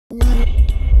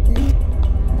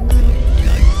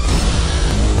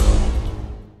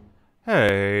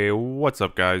What's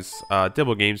up, guys?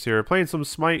 Dimple Games here, playing some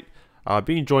Smite,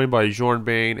 being joined by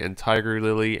Bane and Tiger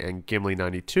Lily and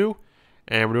Gimli92,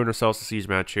 and we're doing ourselves a siege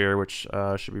match here, which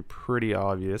should be pretty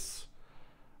obvious.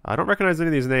 I don't recognize any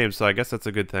of these names, so I guess that's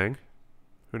a good thing.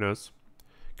 Who knows?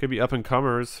 Could be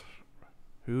up-and-comers.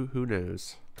 Who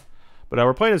knows? But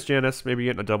we're playing as Janus, maybe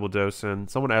getting a double dose in.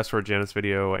 Someone asked for a Janus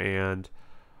video, and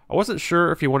I wasn't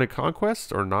sure if he wanted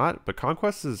Conquest or not, but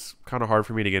Conquest is kind of hard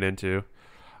for me to get into.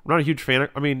 I'm not a huge fan of,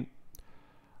 I mean,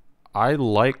 I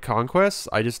like Conquest,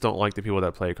 I just don't like the people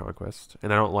that play Conquest.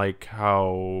 And I don't like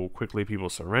how quickly people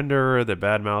surrender, the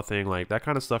bad-mouthing, like that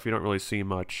kind of stuff you don't really see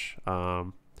much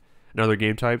in other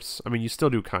game types. I mean, you still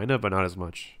do kind of, but not as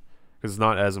much. Because it's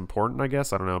not as important, I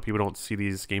guess. I don't know, people don't see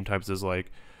these game types as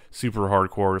like super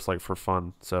hardcore, it's like for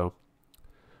fun, so.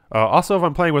 Also, if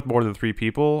I'm playing with more than 3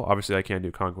 people, obviously I can't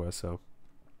do Conquest, so.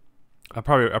 I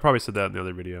probably said that in the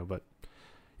other video, but.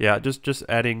 Yeah, just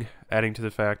adding to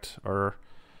the fact, or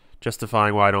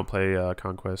justifying why I don't play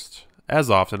Conquest as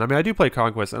often. I mean, I do play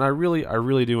Conquest, and I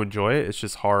really do enjoy it. It's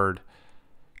just hard,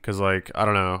 because, like, I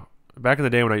don't know. Back in the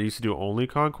day when I used to do only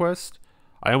Conquest,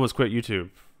 I almost quit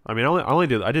YouTube. I mean,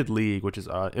 I did League, which is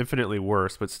infinitely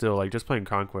worse, but still, like, just playing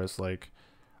Conquest, like,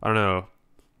 I don't know.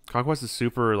 Conquest is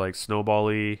super, like,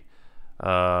 snowball-y.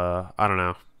 I don't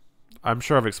know. I'm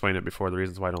sure I've explained it before, the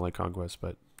reasons why I don't like Conquest,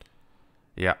 but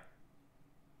yeah.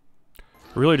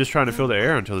 We're really just trying to fill the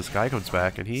air until this guy comes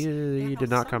back, and he did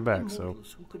not come back, so.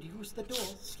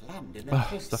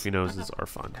 Stuffy noses are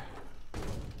fun.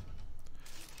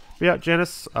 But yeah,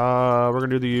 Janus, we're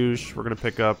going to do the usual. We're going to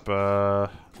pick up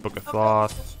Book of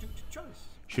Thoth,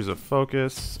 choose a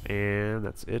focus, and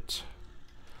that's it.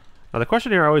 Now the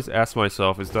question here I always ask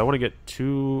myself is, do I want to get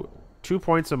two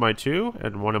points in my 2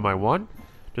 and 1 in my 1,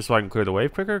 just so I can clear the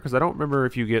wave quicker? Because I don't remember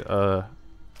if you get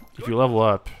if you level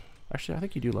up. Actually, I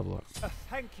think you do level up.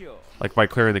 Thank you. Like by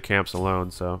clearing the camps alone,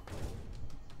 so.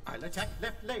 I'll attack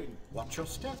left lane. Watch your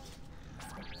step.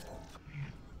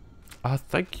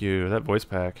 Thank you. That voice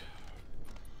pack.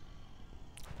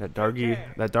 That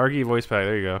Dargy voice pack.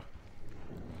 There you go.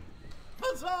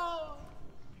 Huzzah!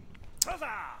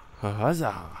 Huzzah!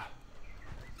 Huzzah!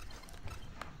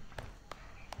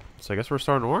 So I guess we're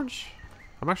starting orange?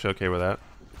 I'm actually okay with that.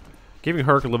 Giving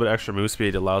Herc a little bit extra move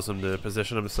speed allows him to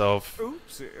position himself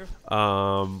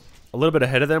a little bit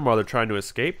ahead of them while they're trying to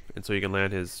escape, and so he can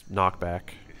land his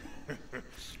knockback.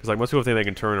 Because like most people think they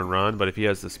can turn and run, but if he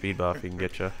has the speed buff, he can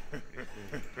get you.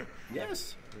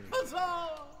 Yes.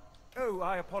 Huzzah! Oh,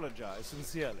 I apologize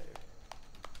sincerely.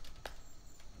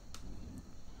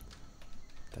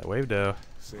 That wave dough.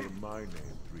 Say my name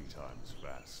 3 times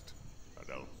fast, and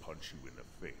I'll punch you in the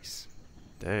face.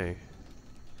 Dang.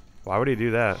 Why would he do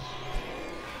that?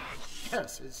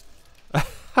 Curses.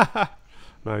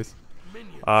 Nice.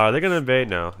 Are they gonna invade?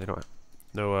 No, they don't.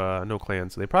 No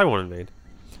clans, so they probably won't invade.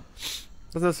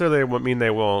 Doesn't necessarily mean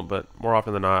they won't, but more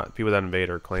often than not, people that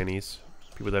invade are clannies,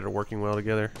 people that are working well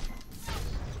together.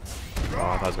 Oh,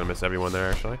 I thought I was gonna miss everyone there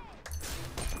actually.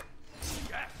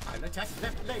 I'll attack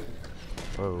left lane.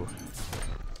 Whoa.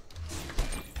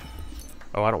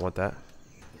 Oh, I don't want that.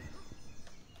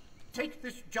 Take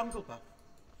this jungle buff.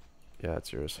 Yeah,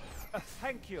 it's yours.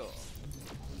 Thank you.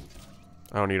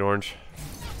 I don't need orange.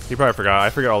 He probably forgot. I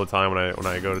forget all the time when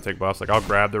I go to take buffs. Like I'll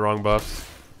grab the wrong buffs.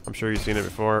 I'm sure you've seen it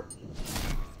before.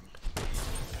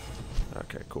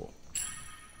 Okay, cool.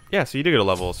 Yeah, so you do get a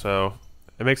level, so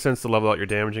it makes sense to level out your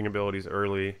damaging abilities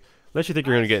early, unless you think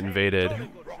you're gonna get invaded.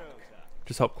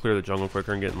 Just help clear the jungle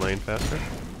quicker and get in lane faster.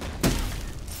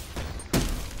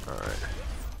 All right,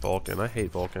 Vulcan. I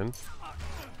hate Vulcan.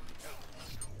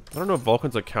 I don't know if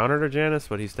Vulcan's a counter to Janus,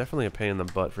 but he's definitely a pain in the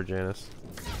butt for Janus.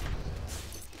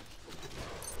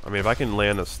 I mean, if I can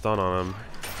land a stun on him,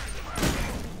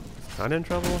 he's kind of in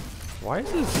trouble. Why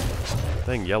is this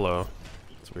thing yellow?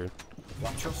 It's weird.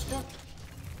 Watch your step.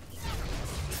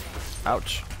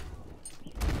 Ouch.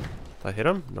 Did I hit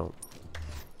him? No.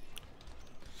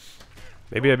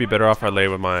 Maybe I'd be better off if I lay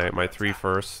with my 3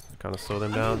 first, kind of slow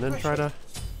them down, then try to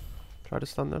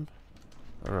stun them.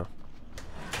 I don't know.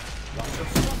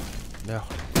 No.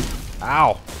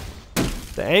 Ow!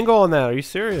 The angle on that, are you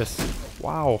serious?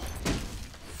 Wow.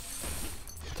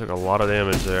 Took a lot of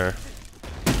damage there.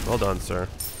 Well done, sir.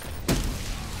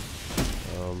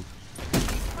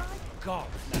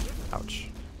 Ouch.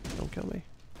 Don't kill me.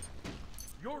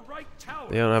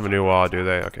 They don't have a new wall, do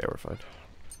they? Okay, we're fine.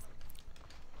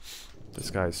 This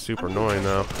guy's super annoying,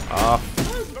 though.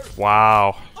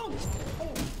 Wow.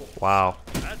 Wow.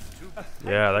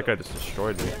 Yeah, that guy just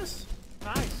destroyed me.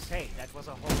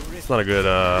 It's not a good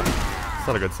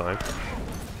sign.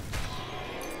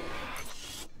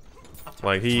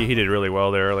 Like he did really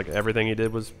well there. Like everything he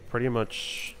did was pretty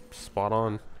much spot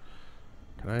on.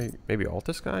 Can I maybe ult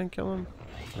this guy and kill him?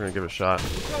 We're gonna give it a shot. I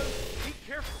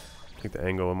think the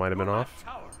angle might have been off.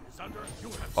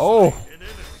 Oh!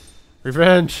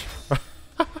 Revenge!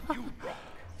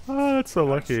 Oh, that's so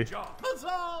lucky.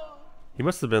 He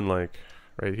must have been like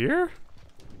right here?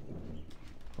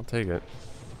 I'll take it.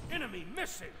 Enemy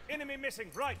missing. Enemy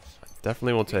missing. Right.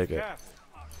 Definitely will take it.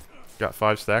 Got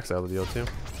 5 stacks out of the deal too.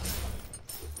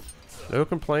 No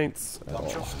complaints at all.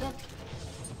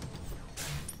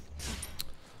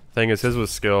 Thing is, his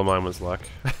was skill, mine was luck.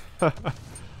 Alright,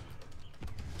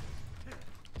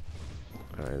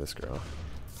 this girl.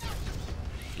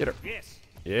 Get her. Yes.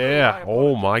 Yeah.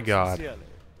 Oh my god.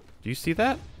 Do you see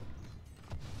that?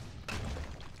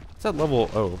 It's at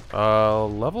level,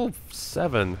 level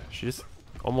 7. She just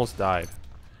almost died.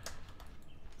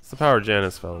 It's the power of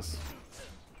Janus, fellas.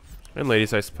 And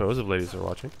ladies, I suppose, if ladies are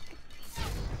watching.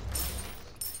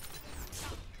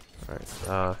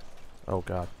 Alright, oh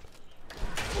god.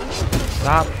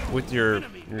 Stop with your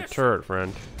turret,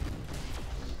 friend.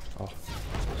 Oh.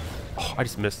 Oh, I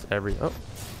just missed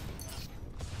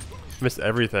missed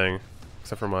everything.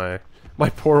 Except for my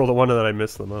portal, the one that I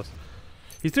missed the most.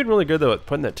 He's doing really good though at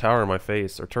putting that tower in my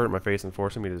face, or turret in my face, and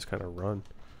forcing me to just kind of run.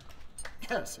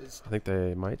 I think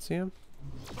they might see him.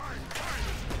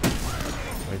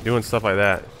 Like doing stuff like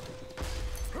that.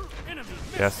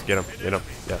 Yes, get him, get him.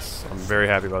 Yes, I'm very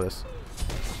happy about this.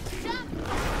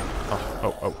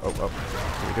 Oh.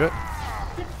 Can we do it?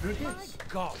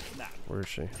 Where is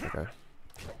she? Okay.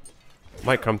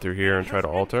 Might come through here and try to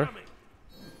alter.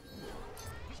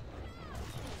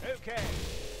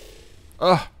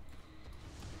 Ugh.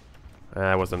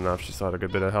 That wasn't enough. She still had a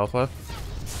good bit of health left.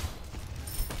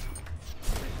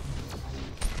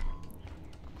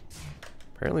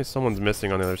 Apparently someone's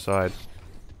missing on the other side.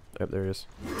 Yep, there he is.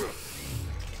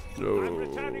 No.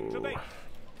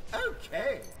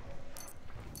 Okay.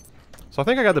 So I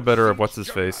think I got the better of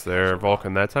what's-his-face there,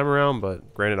 Vulcan, that time around,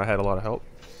 but granted I had a lot of help.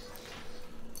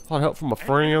 A lot of help from my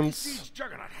friends.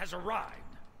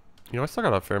 You know, I still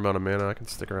got a fair amount of mana. I can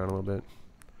stick around a little bit.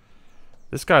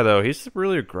 This guy, though, he's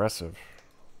really aggressive.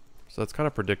 So it's kind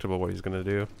of predictable what he's going to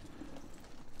do.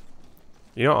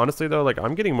 You know, honestly, though, like,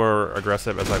 I'm getting more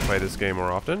aggressive as I play this game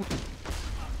more often.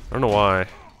 I don't know why. I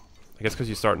guess because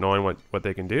you start knowing what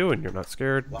they can do and you're not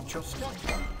scared.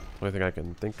 Only thing I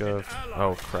can think of.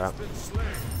 Oh, crap.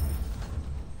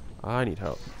 I need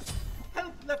help.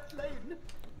 Help left lane.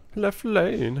 Left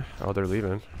lane. Oh, they're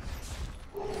leaving.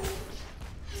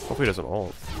 Hopefully he doesn't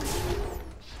ult.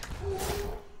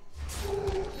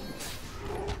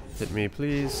 Hit me,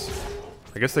 please.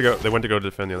 I guess they went to go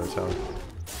defend the other tower.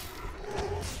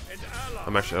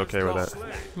 I'm actually okay with that.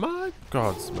 My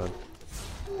gods, man.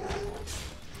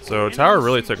 So tower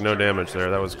really took no damage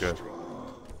there. That was good.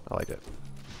 I like it.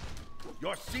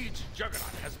 Your siege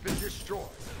juggernaut has been destroyed.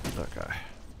 Okay.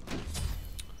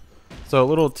 So a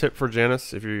little tip for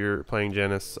Janus, if you're playing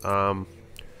Janus,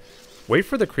 wait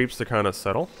for the creeps to kind of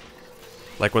settle.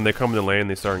 Like when they come in the lane,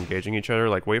 they start engaging each other.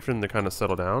 Like wait for them to kind of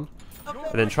settle down,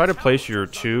 and then try to place your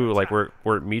 2 like where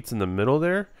it meets in the middle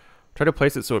there. Try to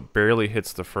place it so it barely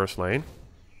hits the first lane,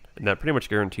 and that pretty much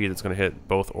guarantees it's going to hit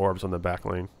both orbs on the back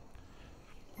lane.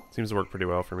 Seems to work pretty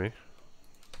well for me.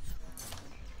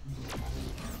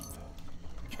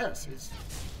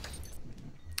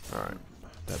 Alright,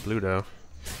 that blue dough.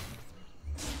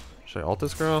 Should I ult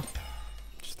this girl?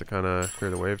 Just to kind of clear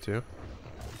the wave too.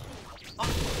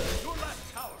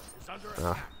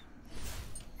 Ah.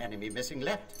 Enemy missing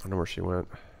left. I don't know where she went.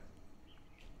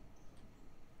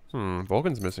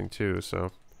 Vulcan's missing too,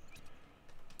 so.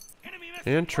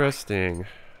 Interesting.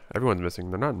 Everyone's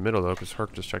missing. They're not in middle though, because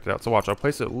Herc just checked it out. So watch, I'll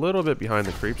place it a little bit behind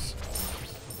the creeps.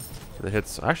 And it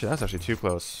hits. Actually, that's actually too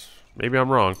close. Maybe I'm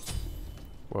wrong.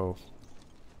 Whoa.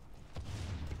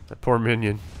 That poor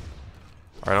minion.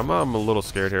 Alright, I'm a little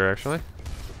scared here actually.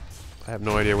 I have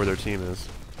no idea where their team is.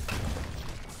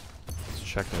 Let's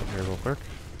check that here real quick.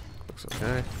 Looks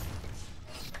okay.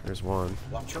 There's one.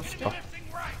 Oh.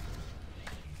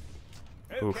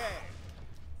 Oof.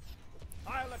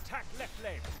 I'll attack left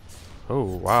lane. Oh,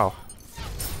 wow.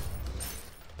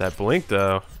 That blink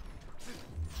though.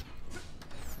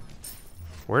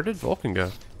 Where did Vulcan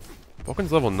go?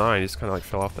 Vulcan's level 9, he just kind of like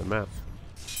fell off the map.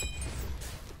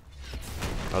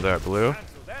 Oh, they're at blue?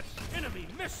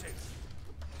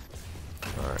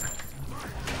 Alright.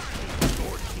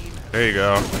 There you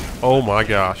go. Oh my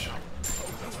gosh.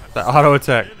 That auto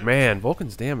attack. Man,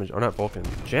 Vulcan's damage. Oh, not Vulcan.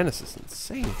 Janus is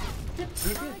insane.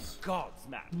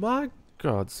 My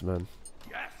gods, man.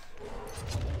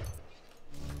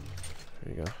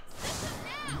 There you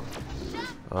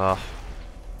go.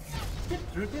 Get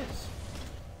through this.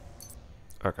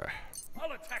 Okay.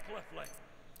 I'll attack left lane.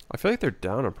 I feel like they're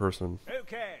down a person.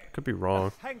 Okay. Could be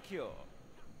wrong. Thank you.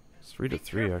 It's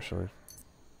 3-3 actually.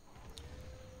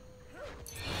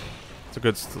 It's a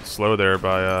good slow there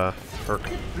by Herc.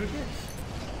 Get through this.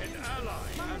 An ally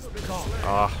has been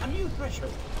Ah, A new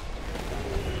threshold.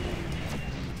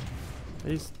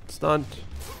 he's stunned.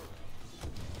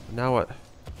 Now what?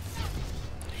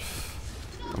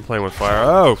 I'm playing with fire.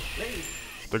 Oh,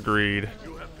 the greed.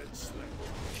 You have been slain.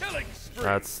 Killing spree.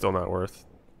 That's still not worth.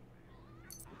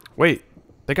 Wait,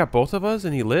 they got both of us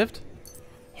and he lived?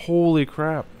 Holy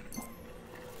crap.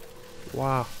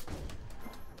 Wow.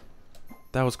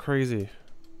 That was crazy.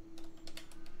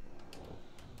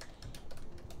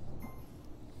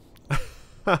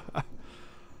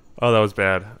 Oh, that was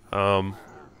bad.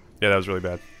 Yeah, that was really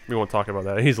bad. We won't talk about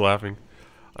that. He's laughing.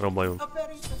 I don't blame him. A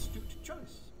very astute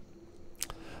choice.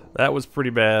 That was pretty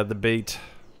bad. The bait.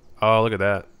 Oh, look at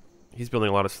that. He's building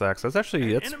a lot of stacks. That's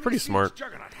actually, that's pretty smart.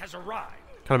 Juggernaut has arrived.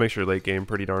 Kind of makes your late game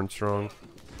pretty darn strong.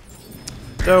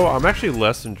 Though, I'm actually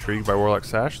less intrigued by Warlock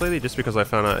Sash lately just because I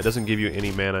found out it doesn't give you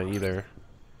any mana either.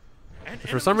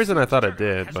 For some reason I thought it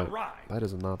did, but that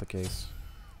is not the case.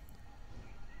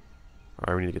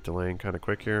 Alright, we need to get to lane kind of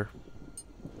quick here.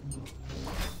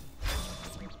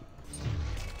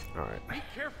 Alright. Be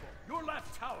careful. Your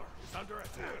left tower is under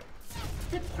attack.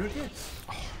 Get through this.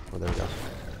 Oh, there we go.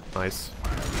 Nice.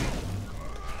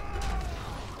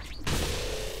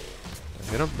 Did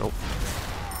I hit him? Nope.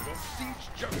 Your siege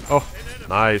juggernaut. Oh, An enemy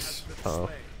nice. has been Uh-oh.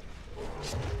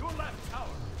 slain. Your left tower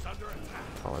is under attack.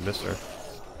 Oh, I missed her.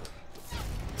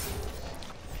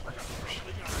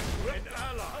 An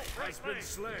ally has been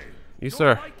slain. You, Your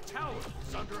sir. right tower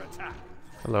is under attack.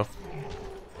 Hello.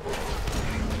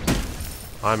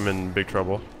 I'm in big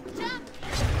trouble. An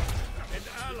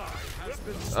ally has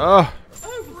been slain. Oh!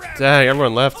 Dang,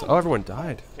 everyone left. Oh, everyone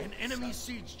died. An enemy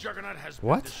siege juggernaut has been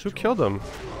What? Who killed him?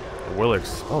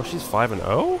 Willix. Oh, she's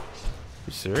 5-0?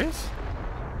 You serious?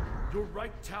 Your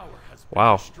right tower has been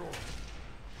Wow. destroyed.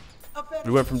 A very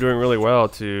We went from doing really well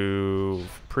to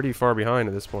pretty far behind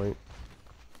at this point.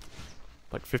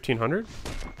 Like 1,500?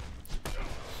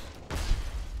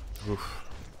 Oof.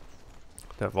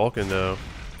 That Vulcan, though.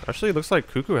 Actually, it looks like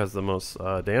Cuckoo has the most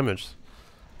damage.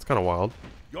 It's kind of wild.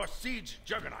 Your siege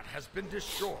juggernaut has been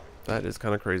destroyed. That is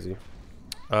kind of crazy.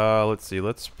 Let's see.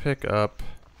 Let's pick up...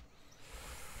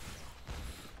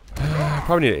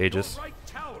 probably need Aegis. Your right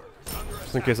tower is under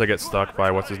Just in case I get stuck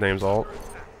by what's-his-name's ult.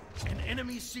 An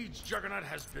enemy siege juggernaut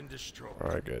has been destroyed.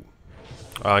 Alright, good.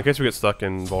 In case we get stuck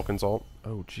in Vulcan's ult.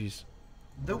 Oh, jeez.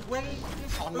 The way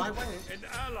is on my way. An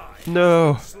ally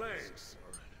No! slain.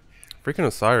 Freaking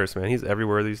Osiris, man. He's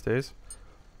everywhere these days.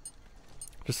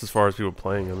 Just as far as people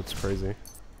playing him, it's crazy. Where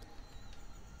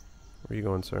are you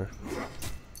going, sir?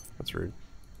 That's rude.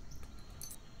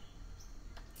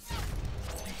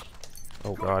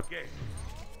 Oh, God. Game.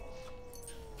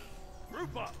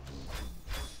 Group up.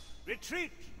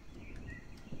 Retreat.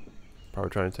 Probably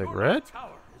trying to take Your red? right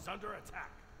tower is under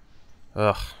attack.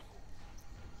 Ugh.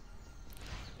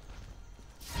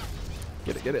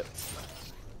 Get it, get it.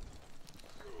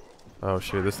 Oh,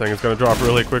 shoot. This thing is going to drop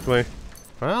really quickly.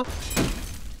 Well.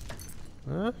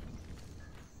 Huh?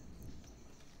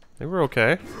 I think we're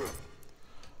okay.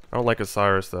 I don't like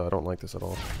Osiris, though. I don't like this at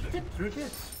all. Get through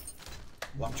this.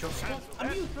 Watch your step. A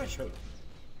new threshold.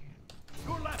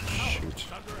 Your left tower Shoot. is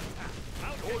under attack.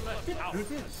 Now your left Get tower through has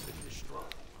this. been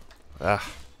destroyed.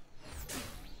 Ah.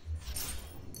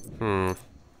 Hmm.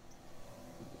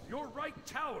 Your right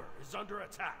tower is under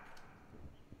attack.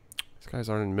 These guys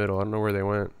aren't in the middle. I don't know where they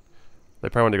went. They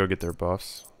probably want to go get their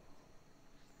buffs.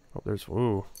 Oh, there's...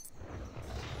 Ooh.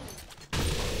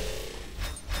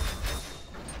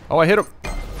 Oh, I hit him!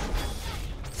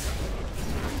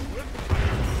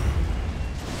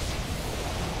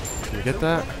 Can you get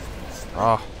that?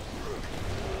 Ah.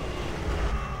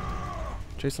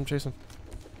 Chase him, chase him.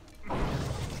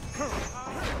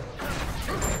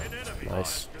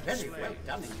 Nice. Very well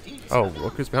done indeed. Oh,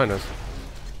 look who's behind us.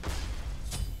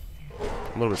 I'm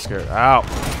a little bit scared. Ow!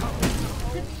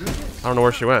 I don't know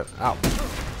where she went. Ow. An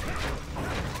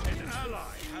ally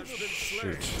has been slain.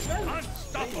 Shoot.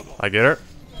 Unstoppable. I get her?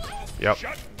 Yep.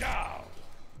 Shut down.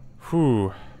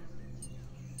 Whew.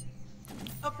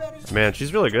 A very Man,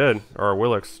 she's really good. Or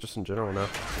Willix, just in general now.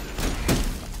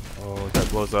 Oh, that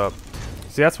blows up.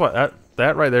 See, that's what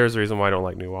that right there is the reason why I don't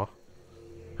like Nuwa.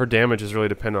 Her damage is really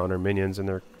dependent on her minions, and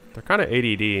they're kind of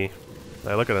ADD. Hey,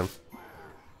 look at them.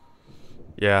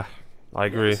 Yeah, I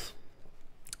agree. Yes.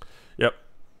 Yep.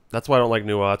 That's why I don't like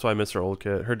Nuwa. That's why I miss her old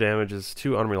kit. Her damage is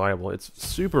too unreliable. It's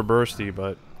super bursty,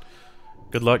 but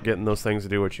good luck getting those things to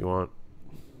do what you want.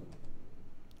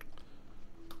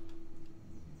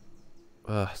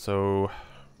 So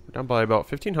we're down by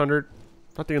about 1,500.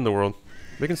 Not the end of the world.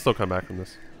 We can still come back from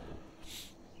this.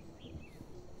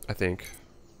 I think.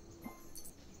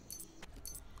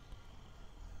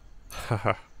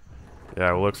 Haha.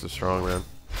 Yeah, looks is strong, man.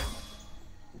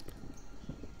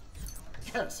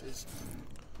 Curses.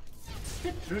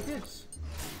 Get through this.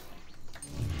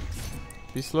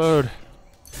 Be slowed.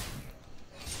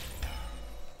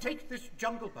 Take this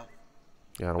jungle buff.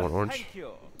 Yeah, I don't want orange. Thank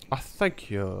you. Ah, thank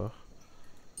you.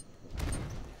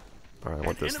 Alright, I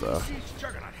want this though. Siege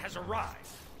Juggernaut has arrived.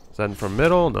 Is that from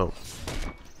middle? No. In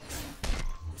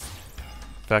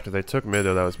fact, if they took mid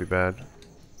though, that would be bad.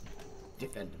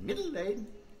 Defend middle lane.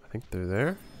 I think they're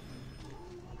there.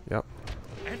 Yep.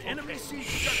 An enemy siege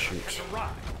Juggernaut has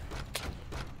arrived.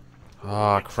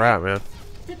 Ah, crap, man.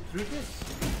 Get through this.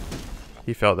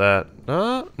 He felt that.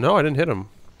 No, I didn't hit him.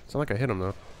 It's not like I hit him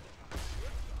though.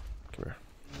 Come here.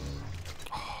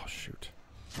 Oh, shoot.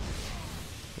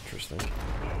 Interesting.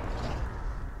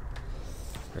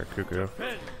 Here, Cuckoo.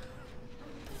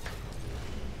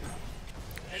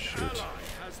 Shoot.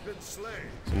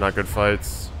 Some not good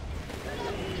fights.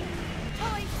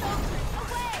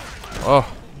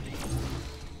 Oh.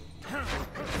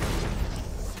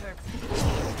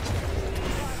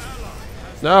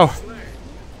 No.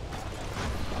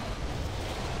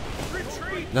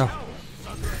 No.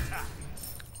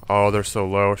 Oh, they're so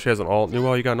low. She has an ult.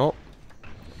 Newell, you got an ult?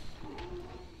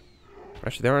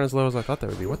 Actually, they aren't as low as I thought they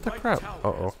would be. What the crap?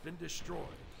 Uh-oh.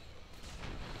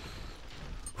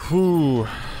 Whew.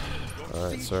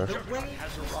 Alright, sir.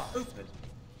 Is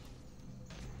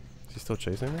he still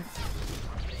chasing me?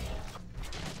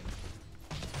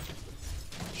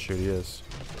 Shoot, he is.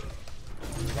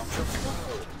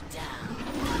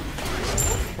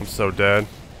 I'm so dead.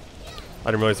 I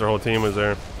didn't realize their whole team was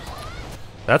there.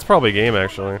 That's probably game,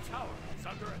 actually.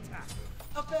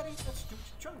 A very astute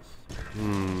choice.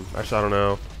 Actually, I don't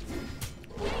know.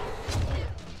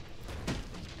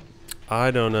 I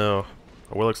don't know.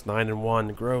 Willock's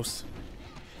 9-1. Gross.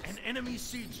 An enemy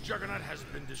siege Juggernaut has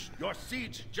been destroyed. Your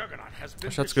siege Juggernaut has been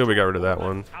Actually, that's good we got rid of that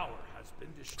one. Tower has been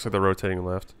destroyed. Looks like they're rotating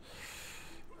left.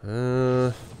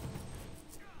 I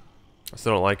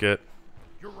still don't like it.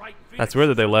 Your right That's weird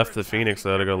that they left the Phoenix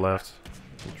though to go left.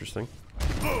 Interesting.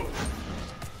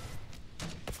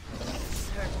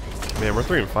 Man, we're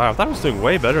 3-5. I thought I was doing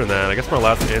way better than that. I guess my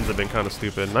last ends have been kind of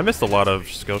stupid. And I missed a lot of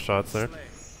skill shots there.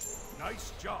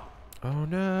 Nice job. Oh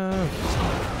no.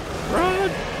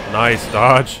 Run! Nice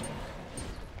dodge.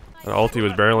 An ulti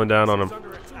was barreling down on him.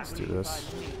 Let's do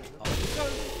this.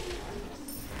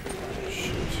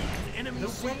 Shoot. Enemy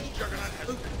siege Juggernaut has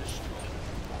been destroyed.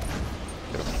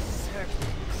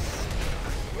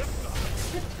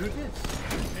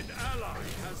 An ally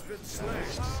has been slain.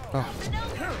 Oh.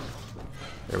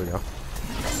 There we go.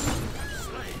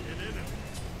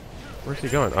 Where's he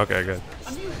going? Okay, good.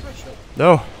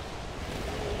 No.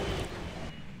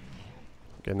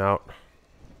 Getting out.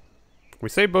 We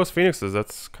saved both Phoenixes.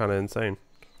 That's kind of insane.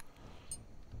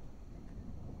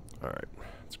 Alright.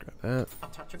 Let's grab that. A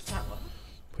touch of power.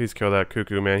 Please kill that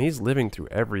Cuckoo, man. He's living through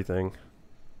everything.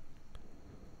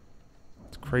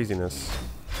 It's craziness.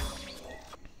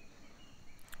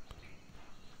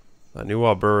 That new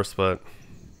wall burst, but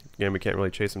again, we can't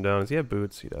really chase him down. Does he have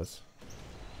boots? He does.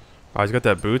 Oh, he's got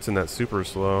that boots and that super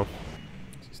slow.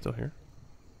 Is he still here?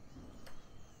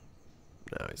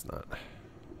 No, he's not.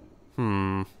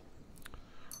 Alright,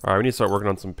 we need to start working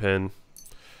on some pin.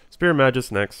 Spear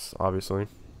Magus next, obviously.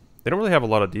 They don't really have a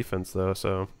lot of defense, though,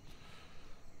 so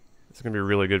it's going to be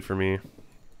really good for me.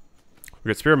 We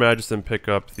got Spear Magus and pick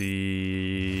up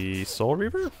the Soul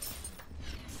Reaver?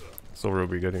 Soul Reaver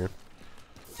will be good here.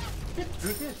 Get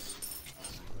through this.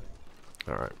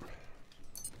 Alright.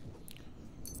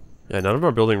 Yeah, none of them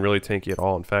are building really tanky at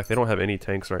all. In fact, they don't have any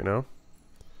tanks right now.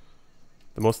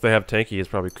 The most they have tanky is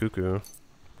probably Cuckoo,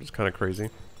 which is kind of crazy.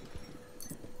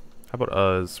 How about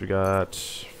us? We got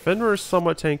Fenrir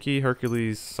somewhat tanky,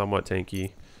 Hercules somewhat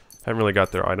tanky. Haven't really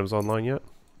got their items online yet.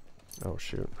 Oh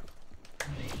shoot.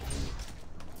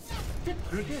 Get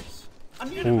through this.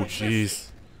 Oh jeez.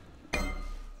 That's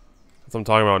what I'm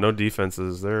talking about. No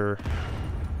defenses. They're a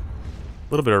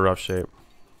little bit of rough shape.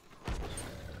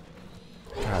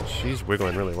 God, she's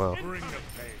wiggling really well. Bring the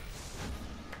pain.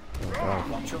 Oh, God.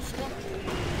 Watch your step.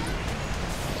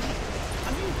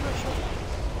 A new threshold.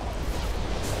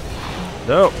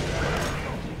 No.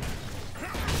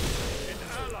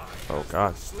 Oh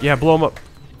God. Yeah, blow him up.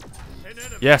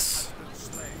 Yes.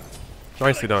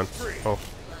 Nicely done. Oh.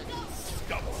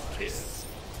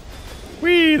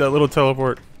 Whee! That little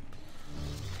teleport.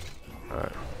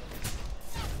 Alright.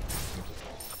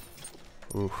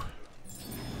 Ooh.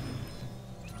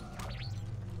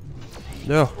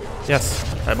 No. Yes.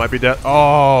 That might be dead.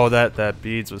 Oh, that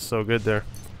beads was so good there.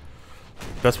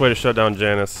 Best way to shut down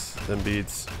Janus than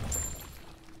beads.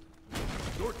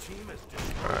 Your team has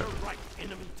destroyed the right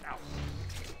enemy tower.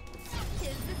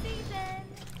 Tis the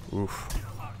season. Oof.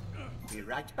 Be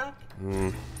right back.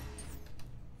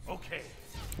 Okay.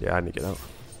 Yeah, I need to get out.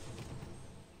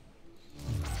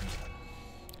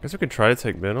 Guess we could try to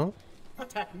take middle.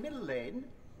 Attack middle lane.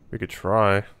 We could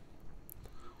try.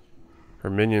 Her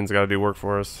minions gotta do work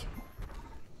for us.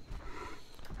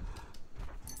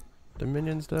 The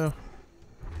minions though.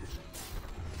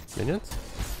 Minions?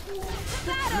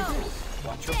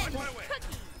 Watch your step.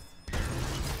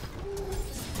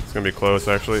 It's gonna be close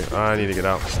actually. I need to get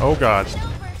out. Oh god.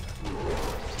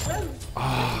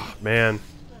 Ah, man.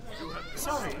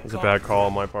 Sorry. That's a bad call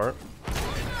on my part.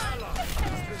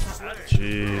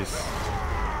 Jeez.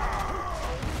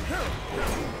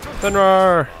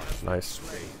 Fenrir! Nice.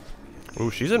 Ooh,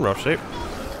 she's in rough shape.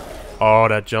 Oh,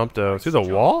 that jump though. Through the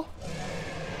wall?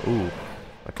 Ooh,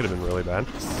 that could have been really bad.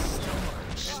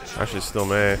 Actually, still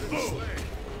may.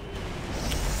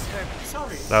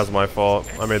 That was my fault.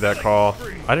 I made that call.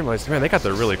 I didn't realize. Man, they got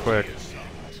there really quick.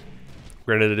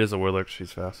 Granted, it is a Willock.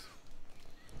 She's fast.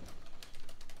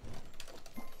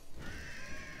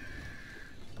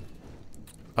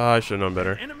 I should have known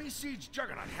better. Enemy siege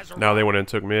juggernaut has arrived. Now they went and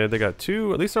took mid. They got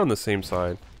two. At least they're on the same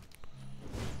side.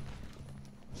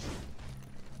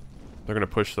 They're gonna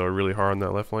push though really hard on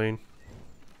that left lane.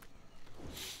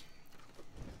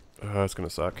 It's gonna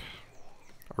suck.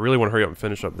 I really want to hurry up and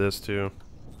finish up this too.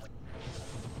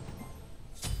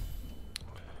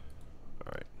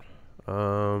 All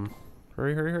right.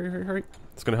 Hurry, hurry, hurry, hurry, hurry!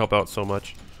 It's gonna help out so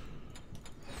much.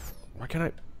 Why can't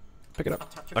I pick it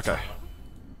up? Okay.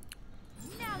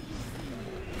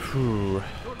 Whew.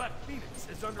 Your left Phoenix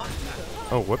is under attack.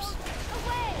 Oh, whoops.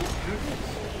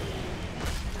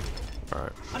 All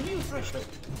right. A new threshold.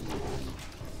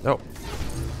 No.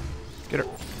 Get her.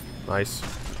 Nice.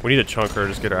 We need to chunk her.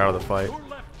 Just get her out of the fight. Your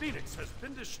left Phoenix has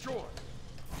been destroyed.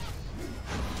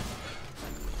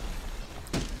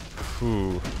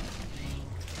 Ooh.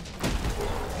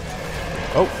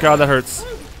 Oh god, that hurts.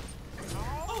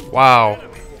 Wow.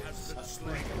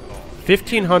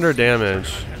 1,500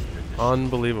 damage.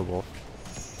 Unbelievable.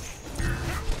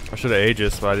 I should have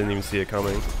Aegis, but I didn't even see it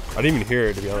coming. I didn't even hear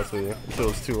it, to be honest with you, until it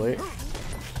was too late.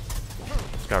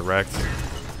 Just got wrecked.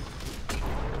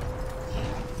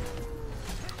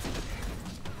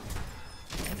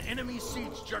 An enemy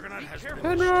siege juggernaut has been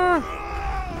Fenrir!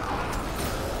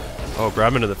 Oh,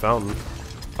 grab into the fountain.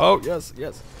 Oh, yes,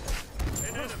 yes.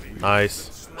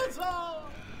 Nice.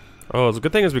 Oh, it's a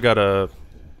good thing is we got a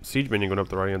siege minion going up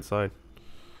the right hand side.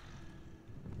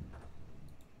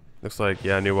 Looks like,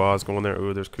 yeah, new Oz going there.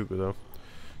 Ooh, there's Cuckoo though.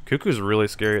 Cuckoo's really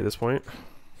scary at this point.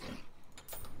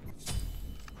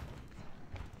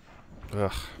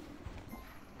 Ugh.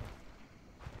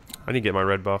 I need to get my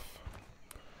red buff.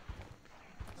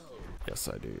 Yes,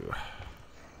 I do.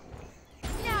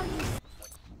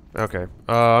 Okay.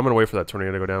 I'm gonna wait for that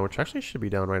tornado to go down, which actually should be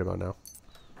down right about now.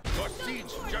 Your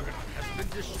siege juggernaut has been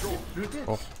destroyed.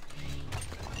 Oh.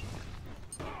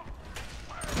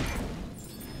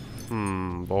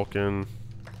 Vulcan.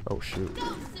 Oh shoot.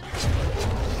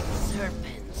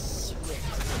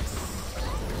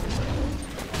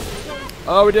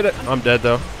 Oh, we did it. I'm dead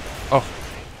though. Oh.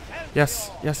 Yes,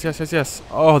 yes, yes, yes, yes.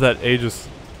 Oh, that Aegis.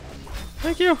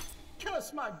 Thank you.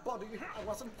 Curse my body. I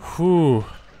wasn't. Whew.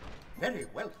 Very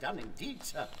well done indeed,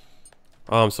 sir.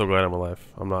 Oh, I'm so glad I'm alive.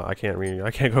 I'm not. I can't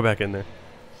go back in there.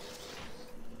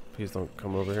 Please don't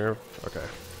come over here. Okay.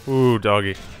 Ooh,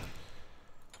 doggy.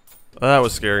 That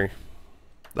was scary.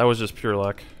 That was just pure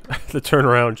luck. The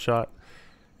turnaround shot.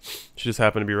 She just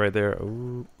happened to be right there.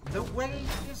 Ooh. The way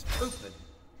is open.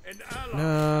 An ally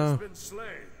No. has been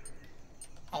slain.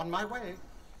 On my way.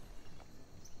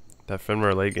 That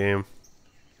Fenrir late game.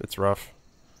 It's rough.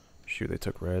 Shoot, they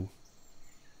took red.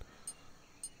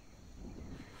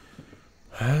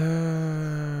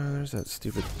 There's that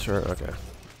stupid turret. Okay.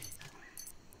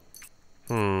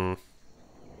 I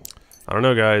don't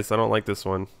know, guys. I don't like this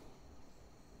one.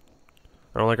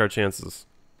 I don't like our chances.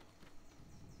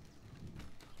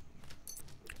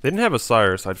 They didn't have a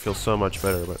Cyrus, I'd feel so much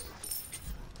better, but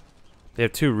they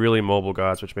have two really mobile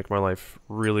gods, which make my life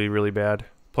really, really bad.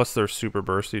 Plus, they're super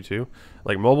bursty, too.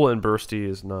 Like, mobile and bursty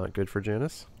is not good for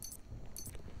Janus.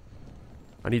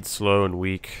 I need slow and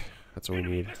weak. That's what we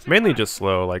need. Mainly just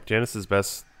slow. Like, Janus is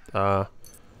best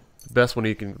when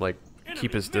he can, like,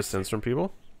 keep his distance from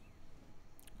people.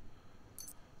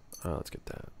 Let's get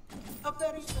that. A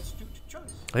very astute choice.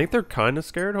 I think they're kind of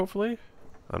scared, hopefully.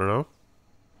 I don't know.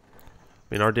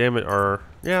 I mean,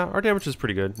 our damage is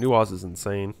pretty good. Nuaz is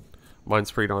insane.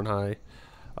 Mine's pretty darn high.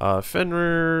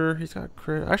 Fenrir, he's got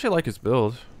crit. I actually like his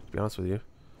build, to be honest with you.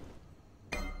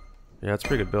 Yeah, it's a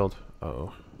pretty good build.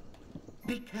 Uh-oh.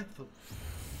 Be careful.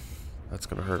 That's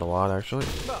gonna hurt a lot, actually.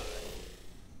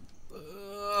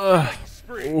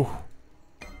 Ooh.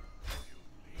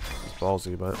 It's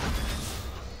ballsy, but...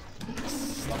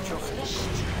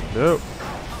 Nope.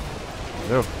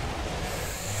 Nope.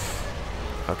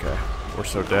 Okay. We're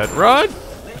so dead. Run!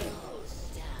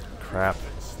 Crap.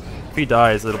 If he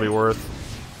dies, it'll be worth.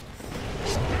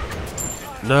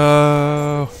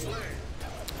 No.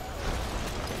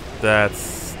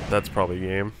 That's probably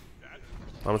game.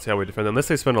 I don't see how we defend unless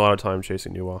they spend a lot of time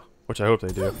chasing Nuwa, which I hope they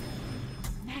do.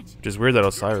 Which is weird that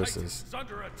Osiris is.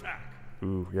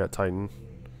 Ooh, we got Titan.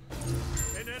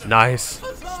 Nice.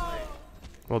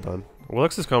 Well done.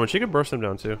 Willix is coming. She can burst him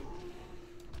down too.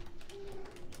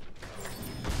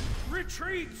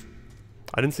 Retreat!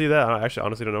 I didn't see that. I actually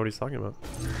honestly don't know what he's talking about.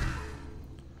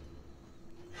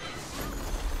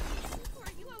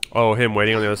 Oh, him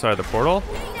waiting on the other side of the portal?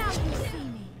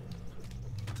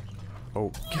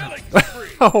 Oh.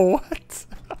 Oh, what?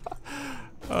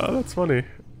 Oh, that's funny.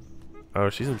 Oh,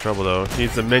 she's in trouble though. She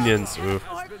needs some minions. Ooh.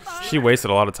 She wasted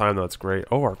a lot of time though. That's great.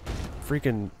 Oh, our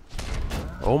freaking...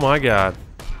 Oh my god.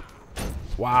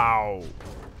 Wow.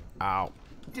 Ow.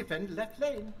 Defend left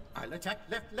lane. I'll attack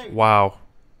left lane. Wow.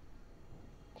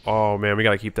 Oh man, we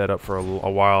gotta keep that up for a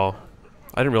while.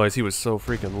 I didn't realize he was so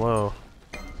freaking low.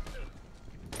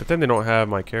 But then they don't have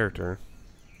my character.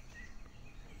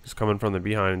 Just coming from the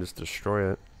behind and just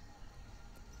destroy it.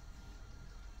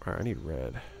 Alright, I need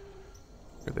red.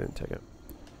 Good, they didn't take it.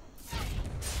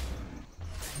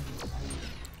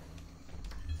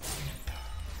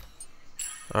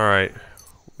 Alright.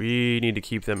 We need to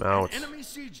keep them out. Enemy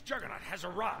siege juggernaut has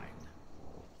arrived.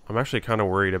 I'm actually kind of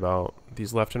worried about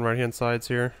these left and right hand sides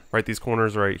here. Right, these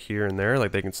corners right here and there,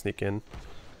 like they can sneak in.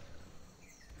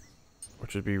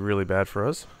 Which would be really bad for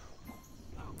us.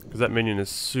 Because that minion is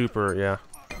super, yeah.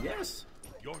 Yes.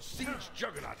 Your siege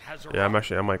juggernaut has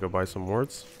arrived. Yeah, I might go buy some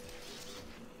wards.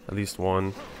 At least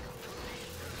one.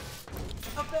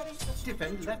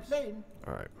 Defend left lane.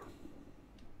 Alright.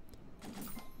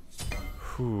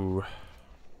 Whew.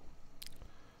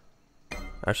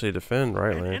 Actually defend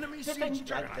right lane. Enemy siege Defend right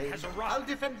juggernaut lane. has I'll arrived.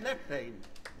 defend left lane.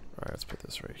 Alright, let's put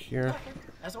this right here.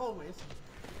 As always.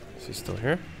 Is he still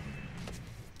here?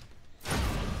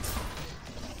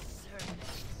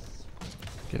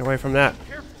 Get away from that.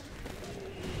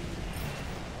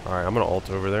 Alright, I'm gonna ult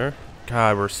over there.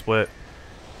 God, we're split.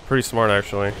 Pretty smart,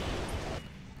 actually.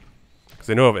 Because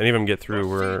they know if any of them get through,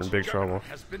 we're in big trouble.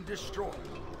 Has been destroyed.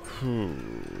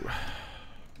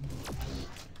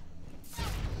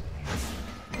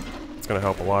 It's gonna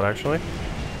help a lot, actually.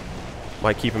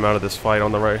 Might keep him out of this fight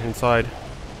on the right-hand side.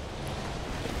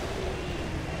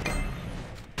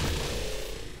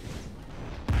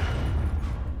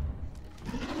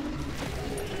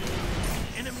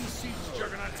 Enemy siege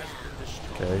juggernaut has been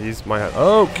destroyed. Okay, he's my...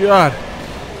 Oh, God!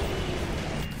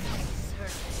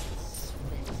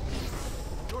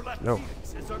 Your left No.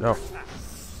 phoenix is under No. attack.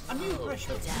 A new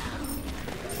threshold. Your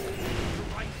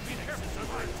right phoenix is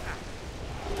under attack.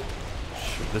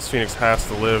 Shit, this Phoenix has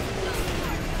to live.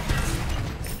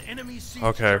 An enemy siege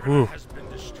Okay, juggernaut whew. has been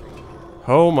destroyed.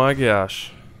 Oh my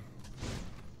gosh.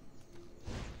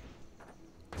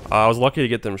 I was lucky to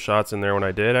get them shots in there when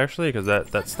I did, actually, because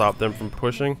that stopped them from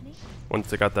pushing. Once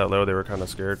they got that low, they were kind of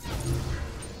scared.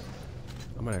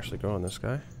 I might actually go on this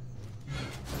guy.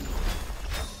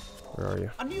 Where are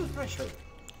you? A new threshold.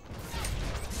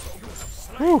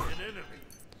 Whew. An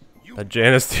enemy. That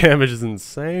Janus damage is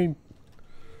insane.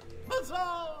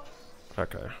 Huzzah!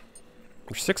 Okay.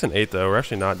 We're 6 and 8 though. We're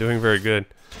actually not doing very good.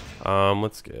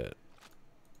 Let's get...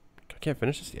 I can't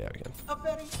finish this? Yeah, we can. A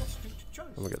very astute choice.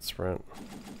 I'm gonna get sprint.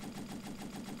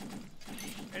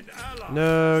 An ally.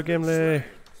 No, Gimli.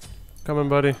 Coming,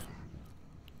 buddy.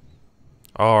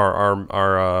 Oh,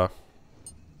 our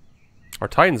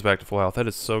Titan's back to full health. That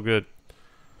is so good.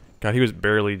 God, he's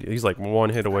like one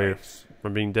hit away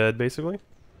from being dead, basically.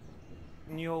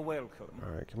 You're welcome.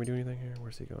 Alright, can we do anything here?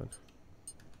 Where's he going?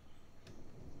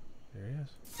 There he is.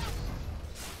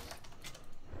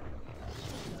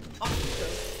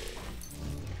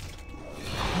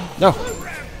 No!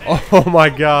 Oh my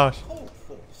gosh.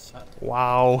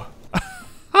 Wow.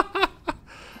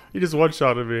 He just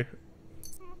one-shotted me.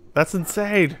 That's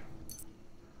insane.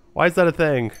 Why is that a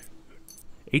thing?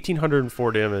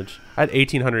 1804 damage. I had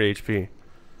 1800 HP.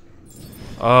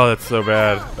 Oh, that's so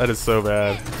bad. That is so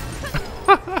bad.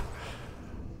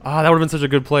 Ah, that would have been such a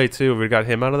good play too. We got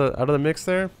him out of the mix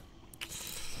there.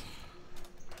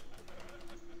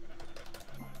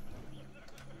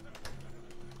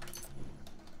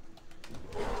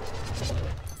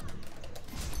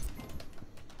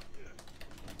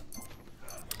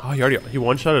 Oh, he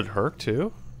one-shotted Herc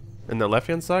too? In the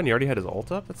left-hand side, and he already had his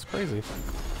ult up? That's crazy.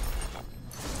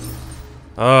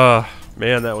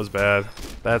 Man, that was bad.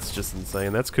 That's just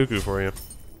insane. That's cuckoo for you.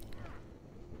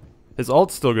 His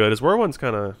ult's still good. His war one's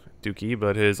kind of dookie,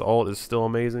 but his ult is still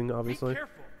amazing, obviously.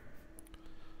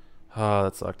 Ah,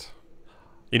 that sucked.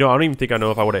 You know, I don't even think I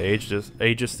know if I would have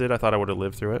aegised it. I thought I would have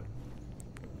lived through it.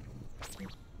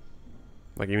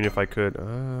 Like, even if I could.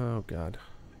 Oh, God.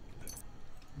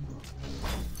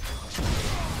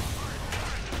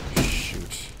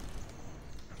 Shoot.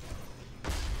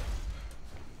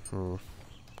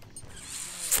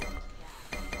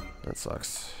 That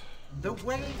sucks. The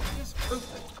way is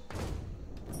open.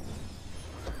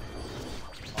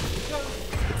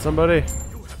 Hit somebody.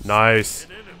 Nice.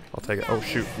 I'll take it. Oh,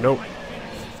 shoot. Nope.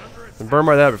 Been burned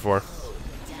by that before.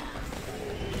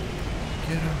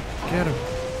 Get him. Get him.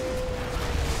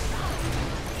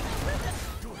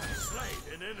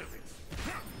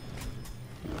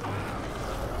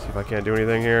 See if I can't do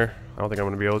anything here. I don't think I'm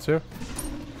going to be able to.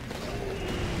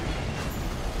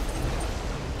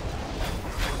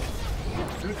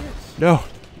 No.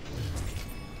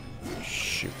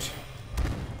 Shoot.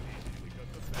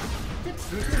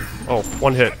 Oh,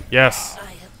 one hit. Yes.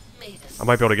 I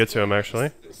might be able to get to him, actually.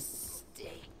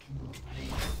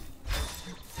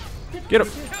 Get him.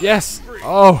 Yes.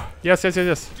 Oh, yes, yes,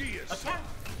 yes, yes.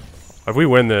 If we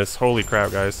win this, holy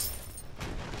crap, guys.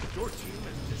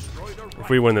 If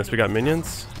we win this, we got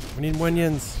minions. We need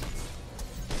minions.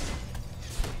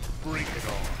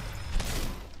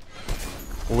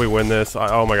 Will we win this?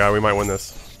 Oh my god, we might win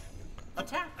this.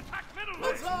 Attack!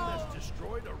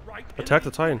 Attack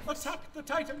the Titan. Attack the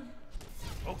Titan!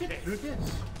 Okay. Do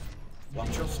this.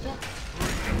 Watch your step.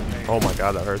 Oh my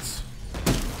god, that hurts.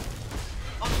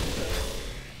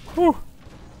 Whew.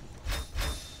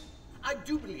 I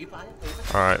do believe I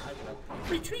have Alright.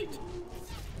 retreat.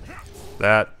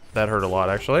 That hurt a lot,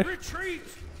 actually.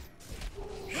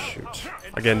 Shoot.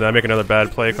 Again, did I make another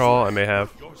bad play call? I may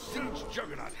have.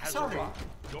 Sorry.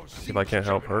 See if I can't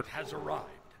help hurt.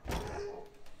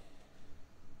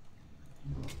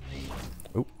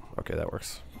 Oop. Okay, that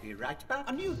works. Be right back.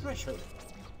 A new threshold.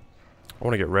 I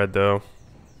want to get red, though.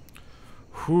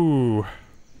 Whew.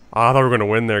 I thought we were going to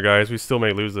win there, guys. We still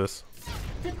may lose this.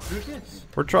 Do this.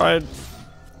 We're trying.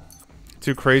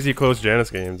 2 crazy close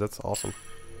Janus games. That's awesome.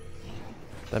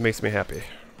 That makes me happy.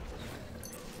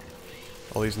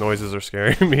 All these noises are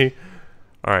scaring me.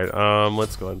 Alright,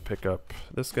 let's go ahead and pick up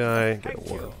this guy. Get a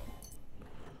war.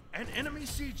 An enemy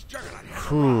siege juggernaut has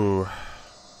Whew.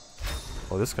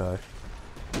 Oh, this guy.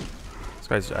 This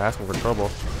guy's asking for trouble.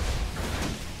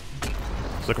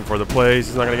 He's looking for the plays.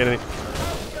 He's not going to get any.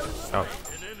 Oh.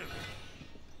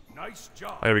 nice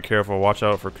job. I gotta be careful. Watch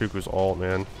out for Cuckoo's ult,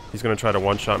 man. He's gonna try to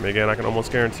one-shot me again. I can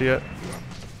almost guarantee it.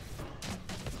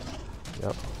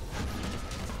 Yep.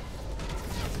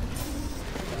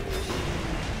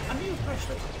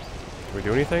 Can we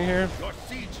do anything here? Your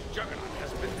siege juggernaut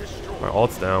has been destroyed. My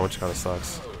ult's down, which kind of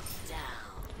sucks.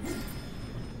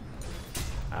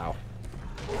 Ow.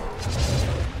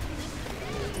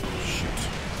 Shoot.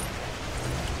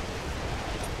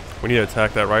 We need to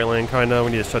attack that right lane, kinda.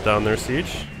 We need to shut down their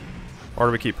siege. Or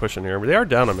do we keep pushing here? But they are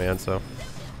down a man, so.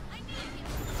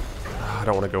 I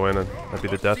don't want to go in and that'd be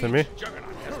the death in me.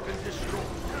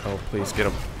 Oh, please get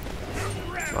him.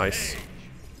 Nice.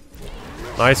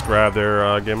 Nice grab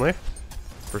there, Gimli.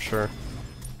 For sure.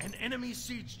 An enemy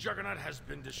siege juggernaut has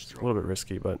been A destroyed. little bit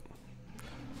risky, but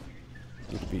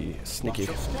need to be sneaky.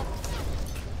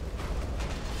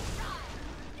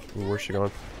 Ooh, where's she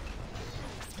going?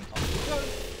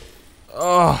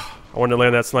 Oh, I wanted to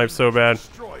land that snipe so bad.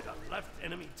 Destroy the left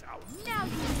enemy tower.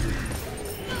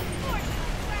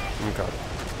 Okay.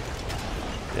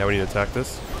 Yeah, we need to attack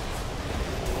this.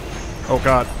 Oh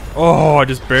god. Oh, I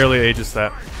just barely aegis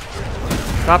that.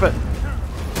 Stop it.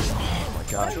 Oh my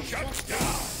god.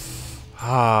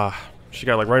 Ah, she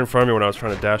got like right in front of me when I was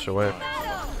trying to dash away. Let's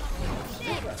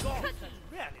go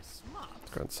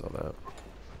ahead and sell that.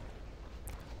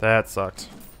 That sucked.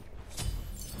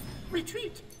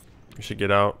 Retreat. We should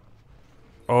get out.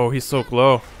 Oh, he's so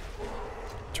low.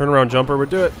 Turn around jumper would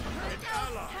do it.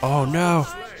 Oh no.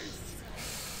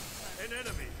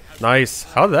 Nice.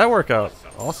 How did that work out?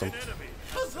 Awesome.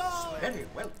 Very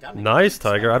well done. Nice,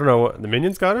 Tiger. I don't know what the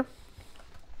minions got her,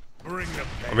 Bring the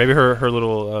or maybe her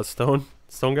little stone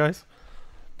guys.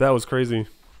 That was crazy.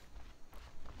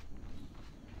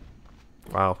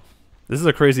 Wow, this is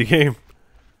a crazy game.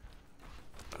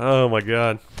 Oh my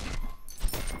god.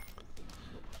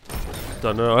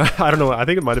 Don't know. I don't know. I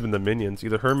think it might have been the minions,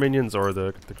 either her minions or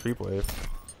the creep wave.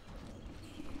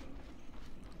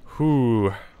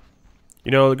 Whew.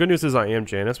 You know, the good news is I am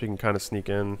Janus. We can kind of sneak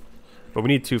in. But we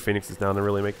need 2 Phoenixes down to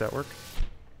really make that work.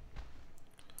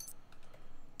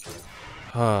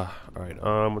 Alright,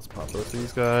 let's pop both of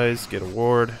these guys. Get a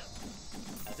ward.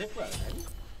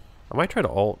 I might try to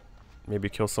ult. Maybe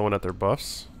kill someone at their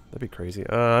buffs. That'd be crazy.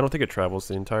 I don't think it travels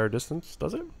the entire distance,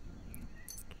 does it?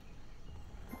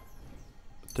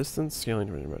 Distance scaling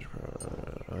to much.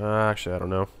 Actually, I don't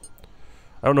know.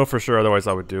 I don't know for sure. Otherwise,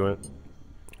 I would do it.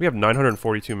 We have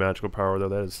 942 magical power, though.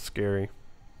 That is scary.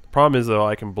 The problem is, though,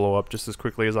 I can blow up just as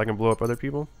quickly as I can blow up other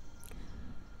people.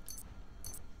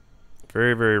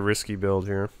 Very, very risky build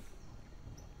here.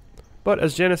 But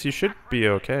as Janus, you should be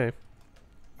okay.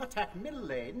 Attack middle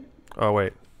lane. Oh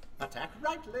wait. Attack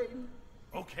right lane.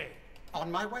 Okay. On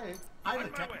my way. I'll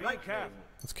attack right lane.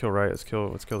 Let's kill right. Let's kill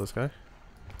this guy.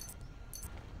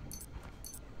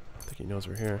 I think he knows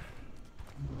we're here.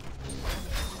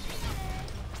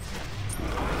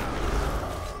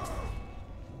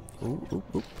 Ooh, ooh,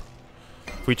 ooh.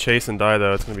 If we chase and die,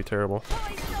 though, it's gonna be terrible.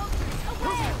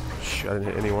 Shh, I didn't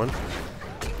hit anyone.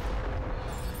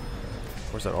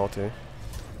 Where's that ulti?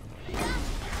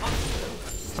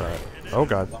 Alright. Oh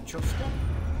god.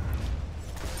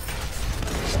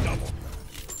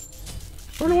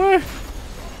 Run away!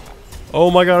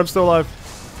 Oh my god, I'm still alive.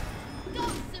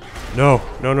 No,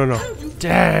 no, no, no.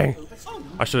 Dang!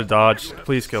 I should have dodged.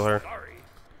 Please kill her.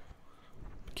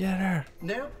 Get her.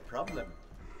 No problem.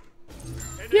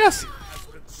 Yes!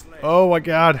 Oh my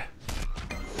god.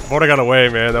 If I would've got away,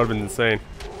 man, that would've been insane.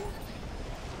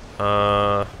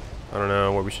 I don't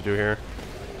know what we should do here.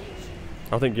 I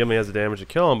don't think Gimli has the damage to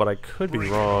kill him, but I could be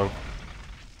wrong.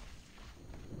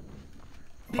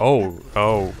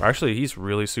 Oh, actually, he's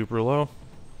really super low.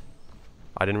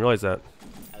 I didn't realize that.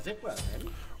 Well,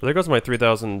 there goes my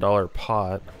 $3,000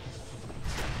 pot.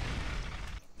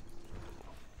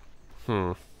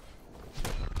 I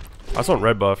just want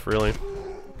red buff, really.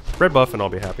 Red buff and I'll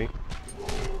be happy.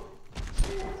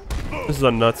 This is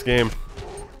a nuts game.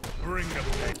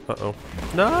 Uh-oh.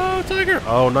 No, Tiger!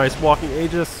 Oh, nice walking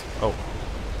Aegis. Oh.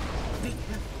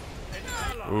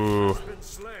 Ooh.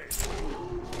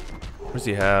 What does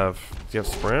he have? Does he have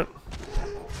sprint?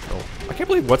 Oh. I can't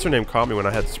believe what's her name caught me when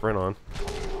I had sprint on.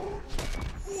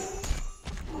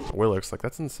 Willix, like,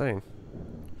 that's insane.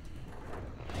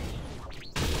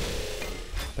 I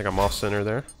think I'm off center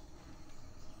there.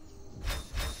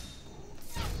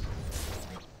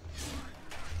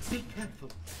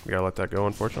 We gotta let that go,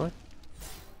 unfortunately.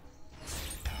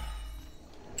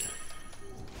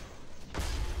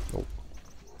 Oh.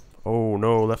 Oh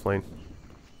no, left lane.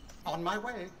 On my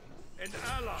way. An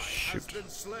ally has been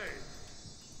slain.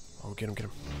 Oh, get him, get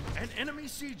him. An enemy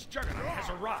siege juggernaut has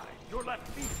arrived. Your left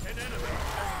feet. An enemy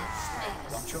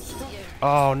has been slain.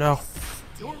 Oh no.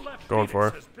 Your left Going for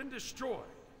her. has been destroyed.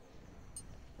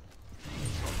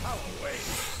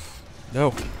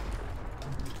 No.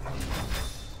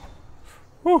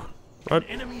 Whew. What?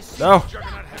 Enemy siege No.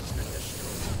 juggernaut has been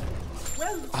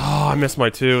destroyed. Oh, I missed my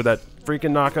 2. That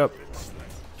freaking knockup.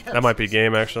 That might be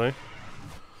game, actually.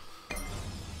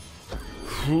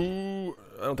 Ooh,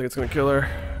 I don't think it's gonna kill her.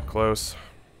 Close.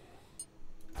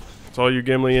 It's all you,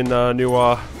 Gimli and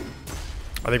Nuwa.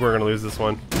 I think we're gonna lose this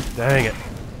one. Dang it.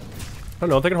 I don't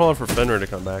know if they can hold on for Fenrir to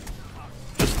come back.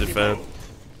 Just defend.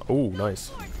 Oh,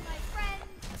 nice.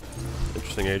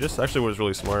 Interesting Aegis. Actually was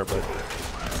really smart, but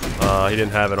he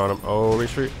didn't have it on him. Oh,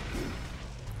 retreat.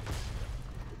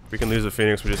 We can lose the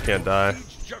Phoenix, we just can't die.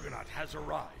 Juggernaut has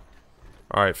arrived.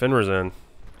 Alright, Fenrir's in.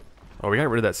 Oh, we got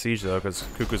rid of that siege though, because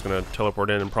Cuckoo's gonna teleport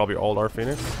in and probably ult our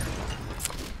Phoenix.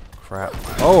 Crap.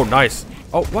 Oh, nice.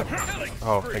 Oh, what?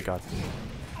 Oh, thank God.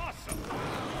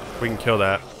 We can kill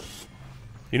that.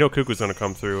 You know Cuckoo's gonna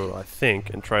come through, I think,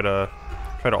 and try to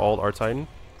ult our Titan.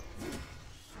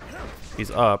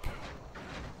 He's up.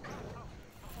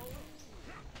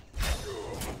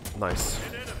 Nice.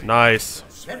 Nice.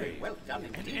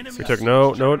 We took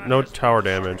no tower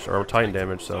damage or Titan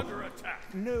damage, so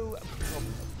No.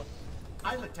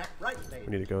 I'll attack right lane.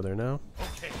 we need to go there now.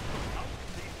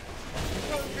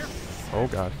 Oh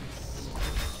God.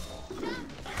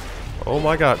 Oh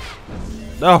my God.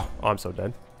 No. Oh, I'm so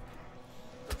dead.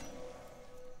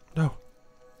 No.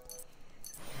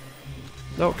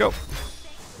 No, go.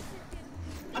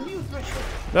 A new threshold.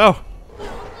 No.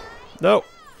 No.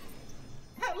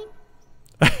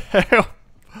 Help.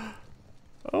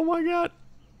 Oh my God.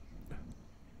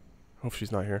 Hope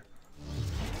she's not here.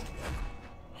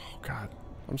 Oh God.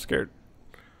 I'm scared.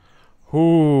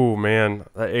 Ooh, man.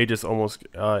 That Aegis almost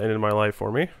ended my life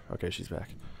for me. Okay, she's back.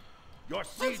 Your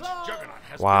siege juggernaut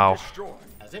has Wow. been destroyed.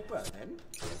 As it were then.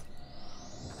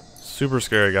 Super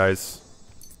scary, guys.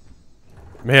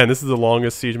 Man, this is the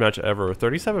longest siege match ever.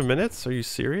 37 minutes? Are you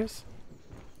serious?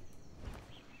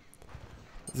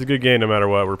 It's a good game no matter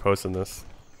what. We're posting this.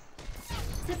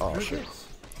 Oh shit.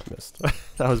 I missed.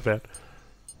 That was bad.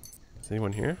 Is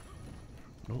anyone here?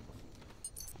 Nope.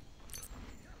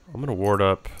 I'm gonna ward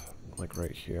up like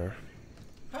right here.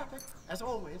 Perfect, as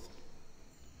always.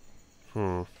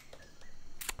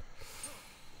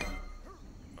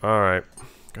 Alright.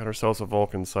 Got ourselves a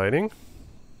Vulcan sighting.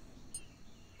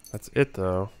 That's it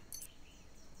though.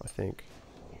 I think.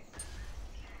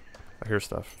 I hear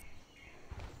stuff.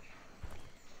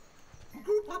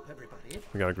 Group up, everybody.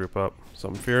 We gotta group up.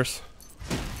 Something fierce.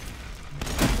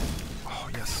 Oh,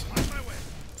 yes.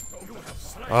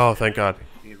 Oh, thank God.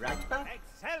 Be right back.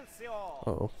 Excelsior!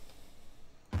 Uh-oh.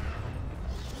 I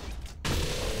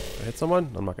hit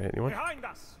someone? I'm not gonna hit anyone. Behind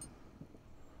us!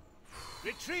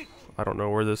 Retreat! I don't know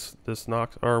where this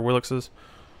Nox or Willix is.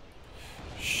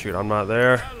 Shoot, I'm not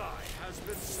there.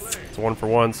 It's 1 for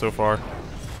 1 so far.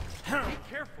 Alright,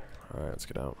 let's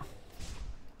get out.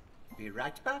 Be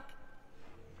right back.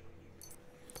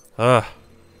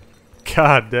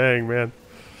 God dang, man.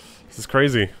 This is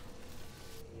crazy.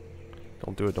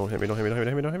 Don't do it, don't hit me, don't hit me, don't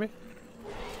hit me, don't hit me, don't hit me.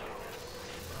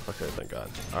 Okay, thank God.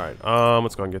 Alright,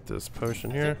 let's go and get this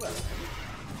potion here.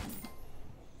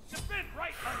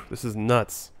 This is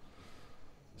nuts.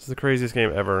 This is the craziest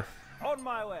game ever. On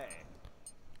my way!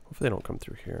 Hopefully they don't come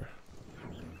through here.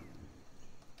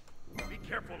 Be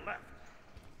careful left.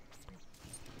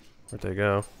 Where'd they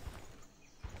go?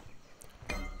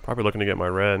 Probably looking to get my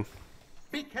red.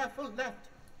 Be careful left.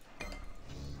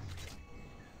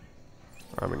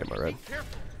 I'm gonna get my red.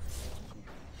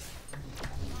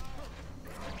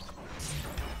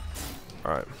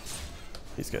 Alright.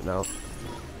 He's getting out.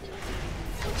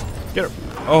 Get her!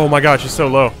 Oh my God, she's so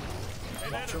low.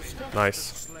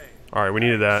 Nice. Alright, we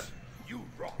needed that.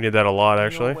 We needed that a lot,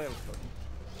 actually.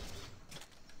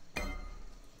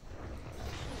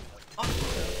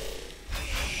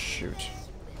 Shoot.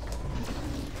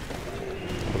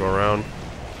 We'll go around.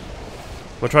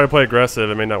 I'm gonna try to play aggressive.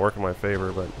 It may not work in my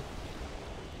favor, but...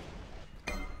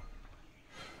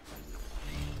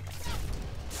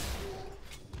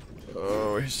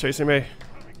 Oh, he's chasing me.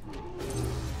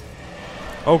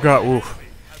 Oh God, oof.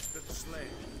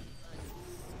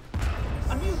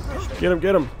 Get him,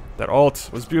 get him. That ult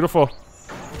was beautiful.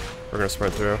 We're gonna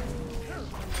sprint through.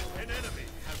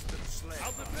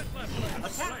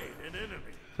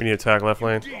 We need to attack left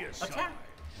lane.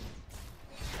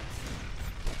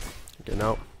 Getting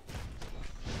out.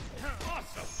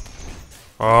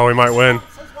 Oh, we might win.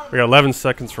 We got 11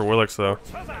 seconds for Willix though.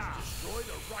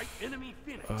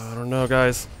 I don't know,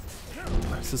 guys.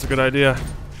 This is a good idea.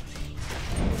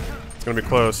 It's gonna be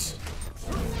close.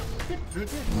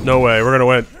 No way, we're gonna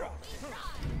win.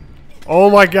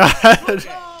 Oh my God!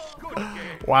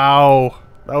 Wow,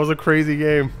 that was a crazy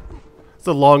game. It's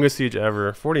the longest siege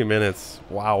ever. 40 minutes.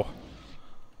 Wow.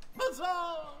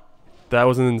 That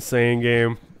was an insane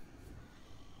game.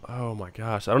 Oh my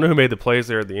gosh. I don't know who made the plays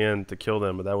there at the end to kill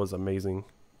them, but that was amazing.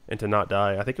 And to not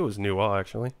die. I think it was Newell,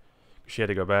 actually. She had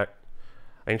to go back.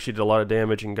 I think she did a lot of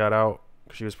damage and got out.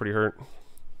 She was pretty hurt.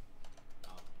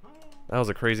 That was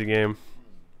a crazy game.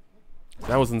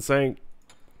 That was insane.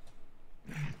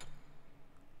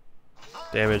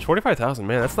 Damage. 45,000,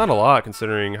 man. That's not a lot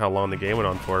considering how long the game went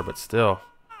on for, but still.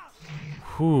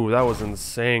 Whew, that was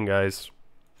insane, guys.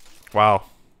 Wow.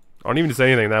 I don't even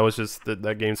say anything. That was just,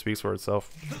 that game speaks for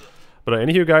itself. But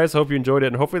anywho, guys, hope you enjoyed it.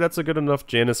 And hopefully that's a good enough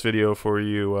Janus video for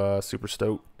you, Super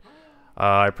Stoked.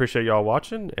 I appreciate y'all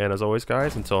watching. And as always,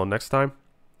 guys, until next time,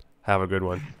 have a good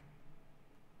one.